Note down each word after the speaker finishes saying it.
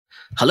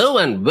Hello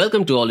and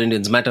welcome to All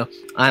Indians Matter.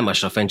 I'm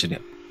Ashraf Engineer.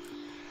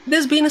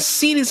 There's been a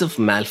series of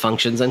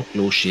malfunctions and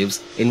close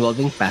shaves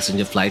involving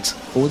passenger flights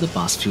over the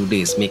past few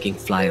days, making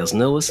flyers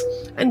nervous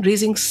and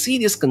raising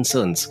serious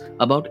concerns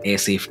about air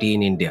safety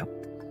in India.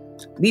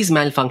 These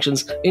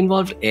malfunctions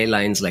involved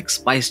airlines like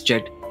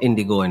SpiceJet,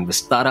 Indigo, and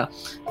Vistara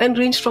and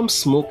ranged from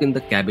smoke in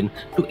the cabin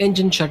to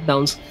engine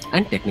shutdowns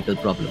and technical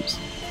problems.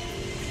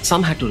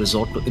 Some had to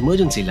resort to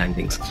emergency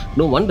landings.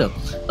 No wonder.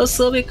 A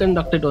survey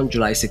conducted on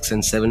July 6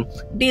 and 7,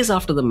 days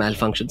after the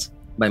malfunctions,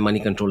 by Money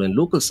Control and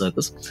local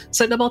circles,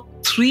 said about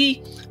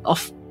 3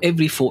 of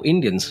every 4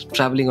 Indians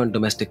traveling on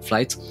domestic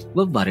flights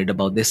were worried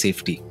about their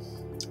safety.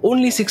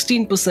 Only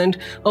 16%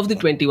 of the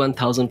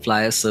 21,000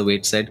 flyers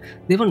surveyed said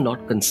they were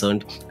not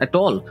concerned at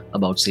all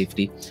about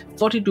safety.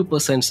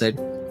 42% said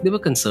they were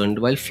concerned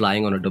while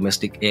flying on a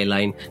domestic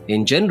airline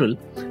in general,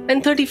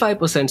 and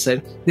 35%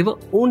 said they were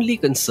only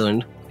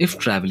concerned if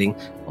traveling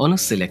on a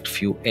select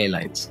few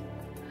airlines.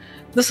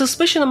 The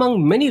suspicion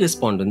among many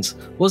respondents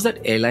was that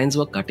airlines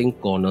were cutting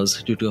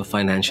corners due to a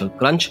financial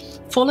crunch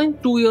following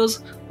 2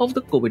 years of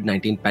the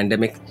COVID-19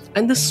 pandemic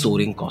and the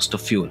soaring cost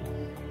of fuel.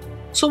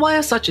 So why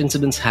are such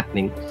incidents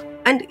happening,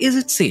 and is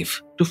it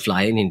safe to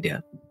fly in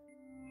India?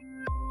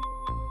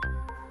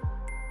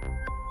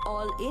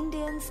 All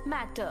Indians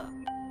matter.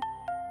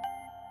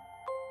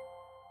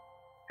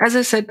 As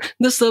I said,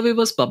 the survey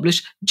was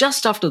published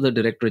just after the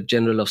Directorate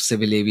General of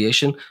Civil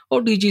Aviation,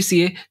 or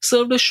DGCA,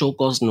 served a show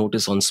cause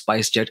notice on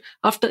SpiceJet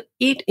after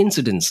 8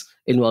 incidents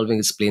involving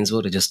its planes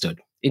were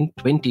registered in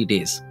 20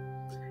 days.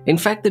 In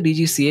fact, the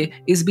DGCA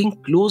is being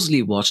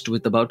closely watched,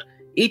 with about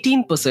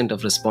 18%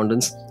 of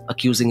respondents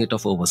accusing it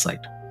of oversight.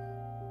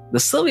 The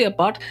survey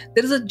apart,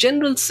 there is a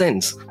general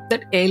sense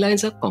that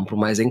airlines are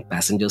compromising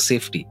passenger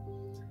safety.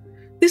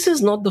 This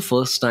is not the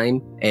first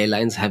time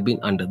airlines have been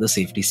under the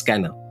safety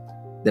scanner.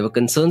 There were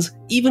concerns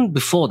even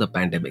before the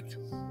pandemic.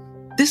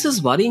 This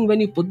is worrying when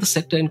you put the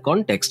sector in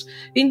context.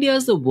 India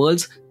is the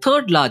world's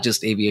third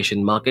largest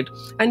aviation market,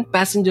 and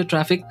passenger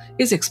traffic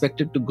is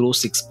expected to grow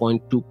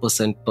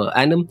 6.2% per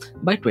annum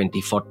by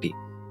 2040.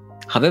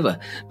 However,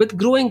 with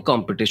growing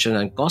competition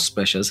and cost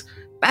pressures,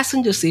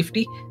 passenger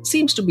safety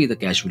seems to be the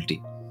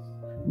casualty.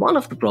 One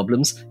of the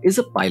problems is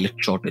a pilot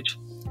shortage.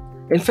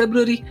 In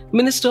February,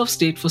 Minister of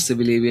State for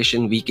Civil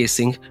Aviation V.K.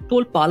 Singh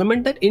told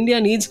Parliament that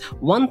India needs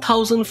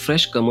 1,000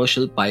 fresh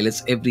commercial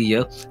pilots every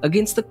year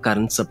against the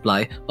current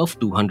supply of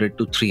 200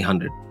 to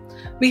 300.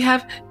 We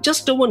have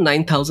just over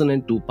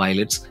 9,002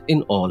 pilots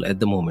in all at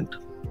the moment.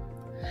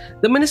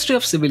 The Ministry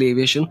of Civil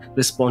Aviation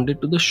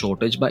responded to the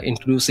shortage by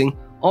introducing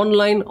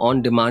online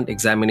on-demand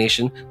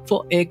examination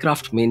for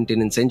aircraft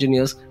maintenance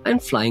engineers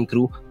and flying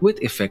crew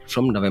with effect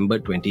from November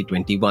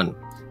 2021.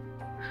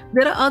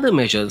 There are other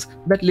measures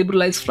that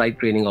liberalize flight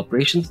training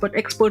operations, but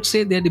experts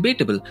say they are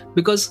debatable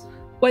because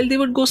while they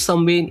would go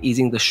some way in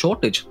easing the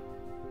shortage,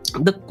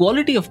 the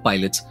quality of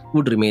pilots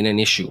would remain an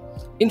issue.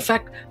 In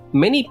fact,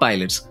 many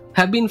pilots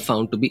have been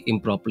found to be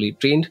improperly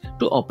trained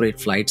to operate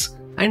flights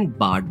and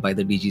barred by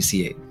the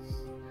DGCA.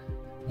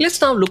 Let's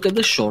now look at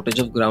the shortage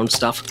of ground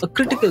staff, a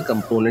critical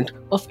component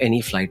of any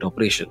flight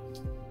operation.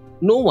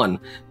 No one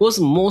was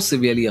more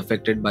severely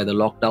affected by the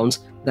lockdowns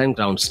than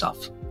ground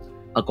staff.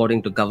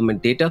 According to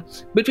government data,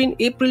 between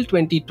April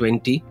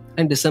 2020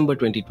 and December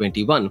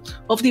 2021,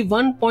 of the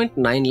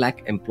 1.9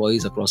 lakh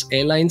employees across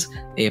airlines,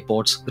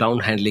 airports,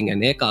 ground handling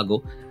and air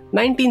cargo,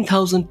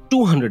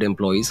 19,200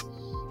 employees,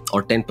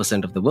 or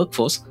 10% of the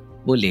workforce,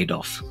 were laid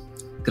off.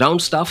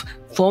 Ground staff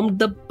formed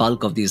the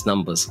bulk of these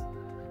numbers.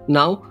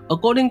 Now,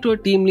 according to a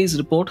TeamLease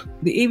report,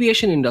 the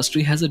aviation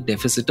industry has a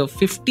deficit of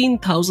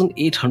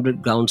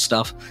 15,800 ground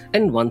staff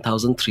and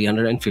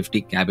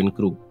 1,350 cabin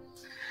crew.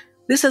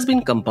 This has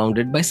been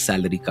compounded by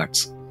salary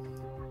cuts.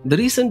 The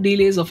recent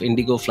delays of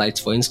Indigo flights,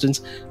 for instance,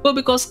 were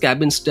because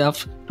cabin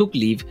staff took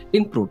leave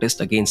in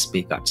protest against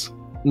pay cuts.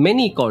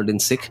 Many called in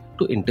sick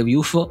to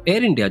interview for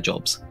Air India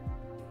jobs.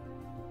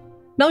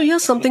 Now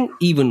here's something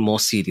even more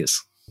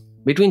serious.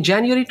 Between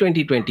January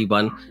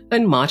 2021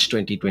 and March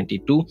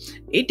 2022,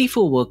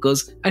 84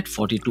 workers at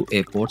 42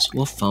 airports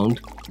were found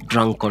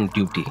drunk on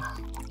duty.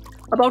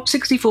 About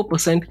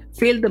 64%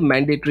 failed the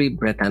mandatory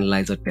breath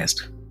analyzer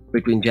test.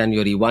 Between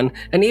January 1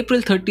 and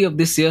April 30 of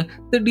this year,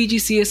 the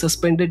DGCA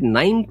suspended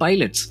 9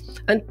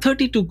 pilots and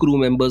 32 crew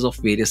members of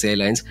various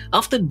airlines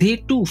after they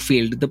too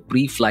failed the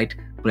pre-flight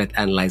breath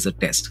analyzer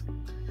test.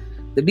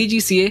 The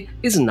DGCA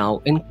is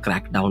now in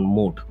crackdown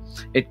mode.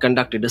 It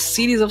conducted a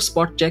series of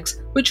spot checks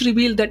which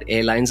revealed that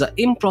airlines are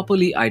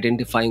improperly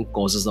identifying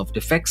causes of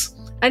defects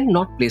and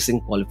not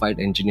placing qualified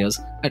engineers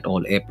at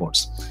all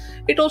airports.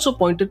 It also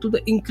pointed to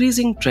the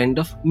increasing trend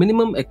of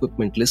minimum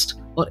equipment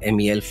list, or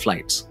MEL,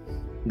 flights.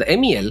 The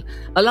MEL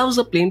allows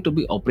a plane to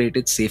be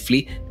operated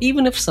safely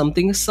even if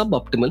something is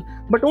suboptimal,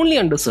 but only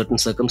under certain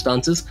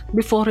circumstances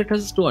before it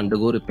has to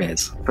undergo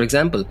repairs. For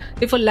example,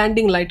 if a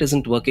landing light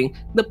isn't working,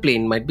 the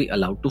plane might be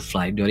allowed to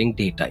fly during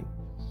daytime.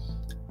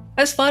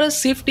 As far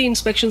as safety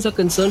inspections are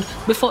concerned,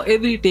 before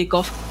every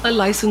takeoff, a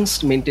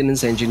licensed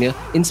maintenance engineer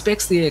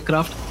inspects the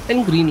aircraft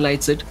and green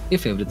lights it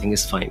if everything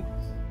is fine.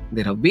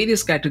 There are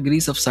various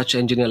categories of such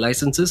engineer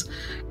licenses.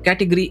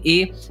 Category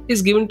A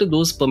is given to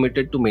those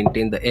permitted to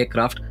maintain the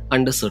aircraft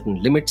under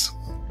certain limits.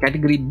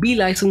 Category B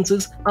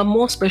licenses are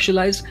more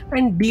specialized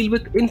and deal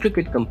with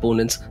intricate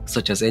components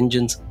such as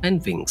engines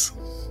and wings.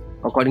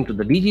 According to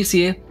the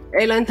DGCA,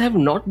 airlines have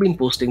not been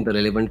posting the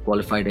relevant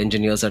qualified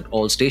engineers at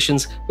all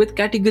stations, with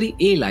Category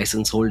A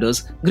license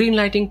holders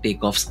greenlighting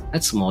takeoffs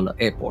at smaller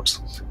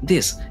airports.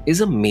 This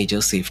is a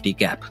major safety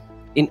gap.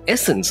 In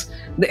essence,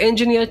 the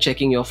engineer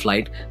checking your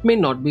flight may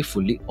not be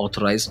fully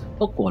authorized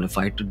or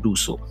qualified to do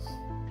so.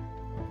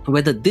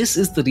 Whether this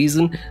is the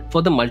reason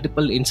for the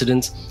multiple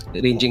incidents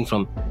ranging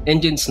from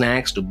engine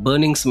snacks to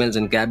burning smells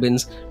in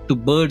cabins to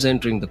birds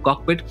entering the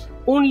cockpit,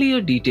 only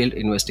a detailed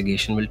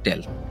investigation will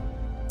tell.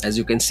 As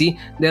you can see,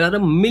 there are a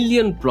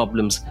million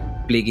problems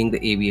plaguing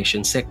the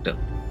aviation sector.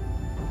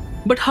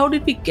 But how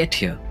did we get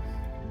here?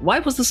 Why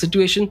was the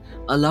situation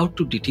allowed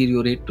to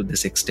deteriorate to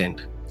this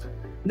extent?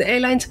 The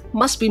airlines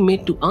must be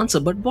made to answer,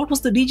 but what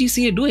was the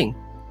DGCA doing?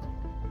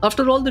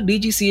 After all, the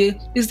DGCA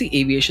is the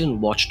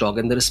aviation watchdog,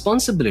 and the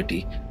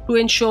responsibility to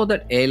ensure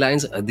that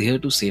airlines adhere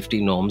to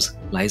safety norms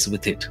lies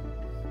with it.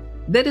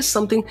 There is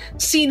something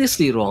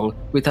seriously wrong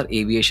with our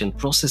aviation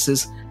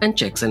processes and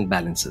checks and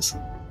balances.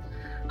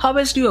 How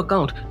else do you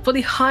account for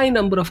the high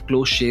number of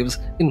close shaves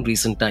in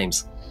recent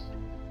times?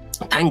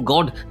 Thank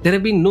God there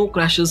have been no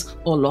crashes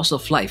or loss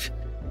of life.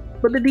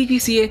 But the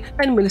DGCA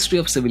and Ministry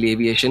of Civil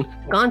Aviation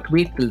can't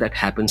wait till that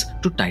happens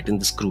to tighten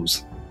the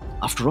screws.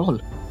 After all,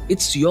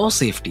 it's your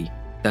safety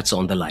that's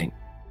on the line.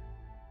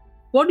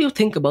 What do you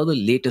think about the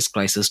latest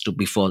crisis to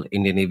befall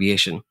Indian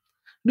aviation?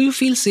 Do you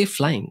feel safe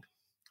flying?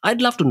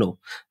 I'd love to know.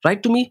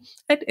 Write to me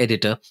at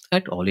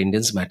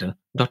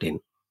editor@allindiansmatter.in.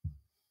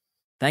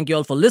 Thank you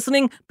all for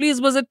listening. Please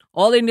visit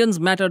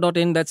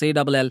allindiansmatter.in, that's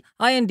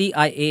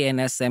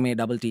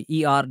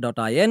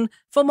ALLINDIANSMATTER.in,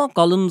 for more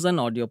columns and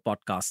audio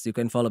podcasts. You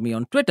can follow me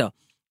on Twitter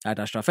at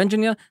Ashraf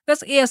Engineer,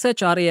 that's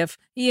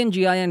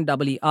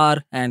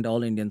ASHRAFENGINEER, and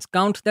All Indians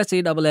Count, that's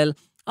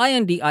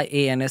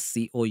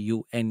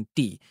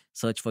ALLINDIANSCOUNT.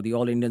 Search for the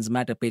All Indians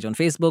Matter page on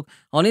Facebook.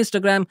 On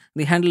Instagram,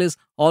 the handle is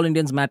All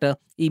Indians Matter.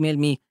 Email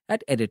me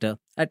at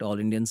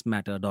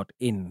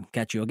editor@allindiansmatter.in.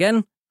 Catch you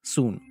again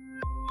soon.